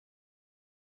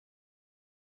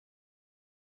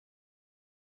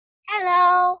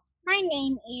Hello, my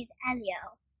name is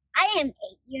Alio. I am 8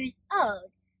 years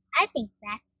old. I think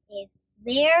math is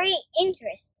very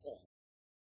interesting.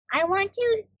 I want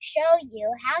to show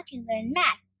you how to learn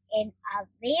math in a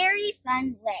very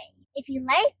fun way. If you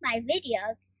like my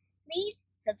videos, please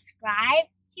subscribe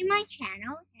to my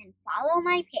channel and follow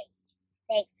my page.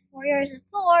 Thanks for your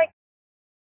support.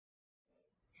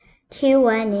 2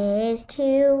 1 is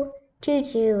 2, 2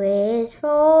 2 is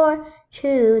 4,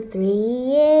 2 3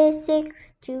 is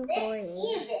 6, 2 4 is... This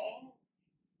even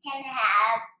can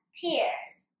have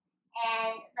pairs,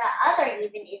 and the other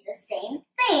even is the same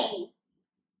thing.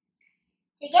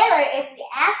 Together, if we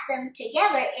add them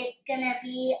together, it's going to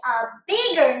be a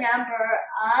bigger number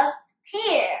of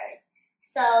pairs.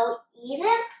 So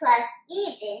even plus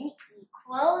even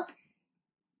equals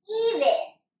even.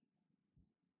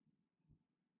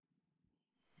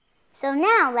 So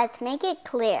now let's make it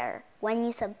clear. When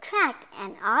you subtract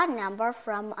an odd number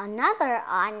from another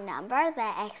odd number,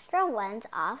 the extra ones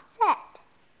offset.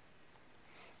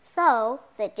 So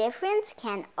the difference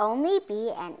can only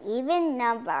be an even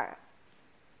number.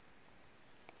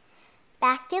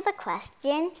 Back to the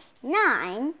question,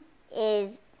 9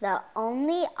 is the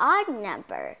only odd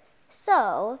number,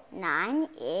 so 9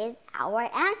 is our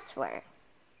answer.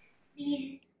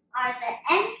 These are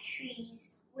the entries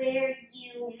where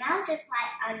you multiply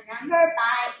a number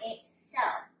by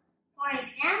itself. For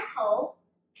example,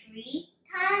 3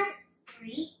 times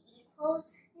 3 equals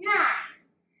 9.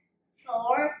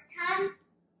 4 times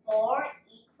 4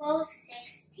 equals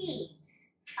 16.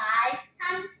 5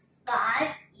 times 5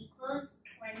 equals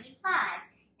 25,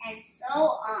 and so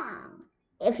on.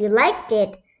 If you liked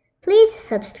it, please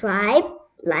subscribe,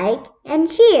 like,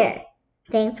 and share.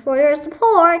 Thanks for your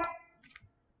support.